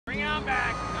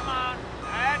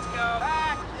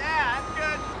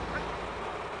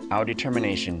our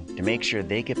determination to make sure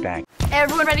they get back.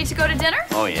 Everyone ready to go to dinner?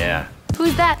 Oh, yeah.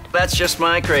 Who's that? That's just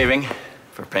my craving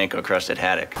for panko-crusted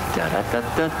haddock.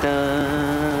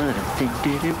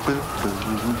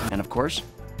 And of course,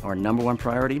 our #1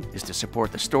 priority is to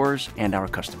support the stores and our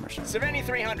customers. Savannah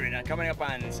 300 coming up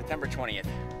on September 20th.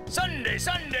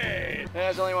 Sunday!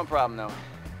 There's only one problem, though.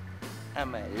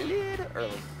 I'm a little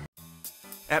early.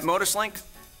 At Motorslink,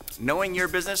 knowing your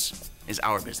business is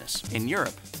our business. In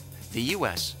Europe, the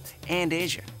US, and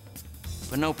Asia.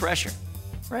 But no pressure,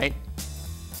 right?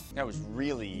 That was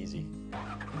really easy.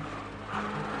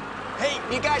 Hey,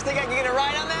 you guys think I can get a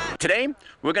ride on that? Today,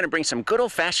 we're gonna bring some good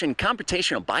old-fashioned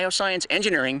computational bioscience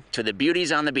engineering to the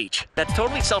beauties on the beach. That's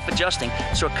totally self-adjusting,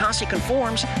 so it constantly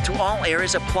conforms to all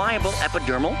areas of pliable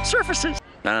epidermal surfaces.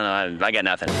 I got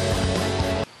nothing.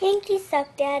 Yankees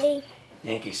suck, Daddy.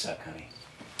 Yankees suck, honey.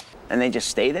 And they just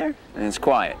stay there, and it's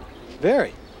quiet.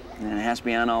 Very. And it has to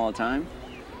be on all the time,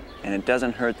 and it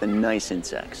doesn't hurt the nice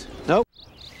insects. Nope.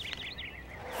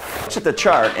 Looks at the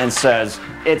chart and says,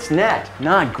 it's net,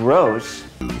 not gross.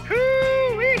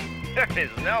 Hoo-wee! There is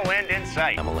no end in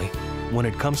sight. Emily, when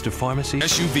it comes to pharmacy,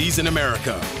 SUVs in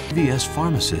America. CVS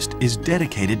Pharmacist is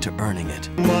dedicated to earning it.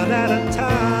 One at a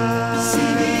time.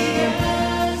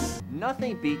 CVS.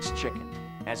 Nothing beats chicken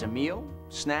as a meal,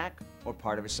 snack, or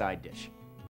part of a side dish.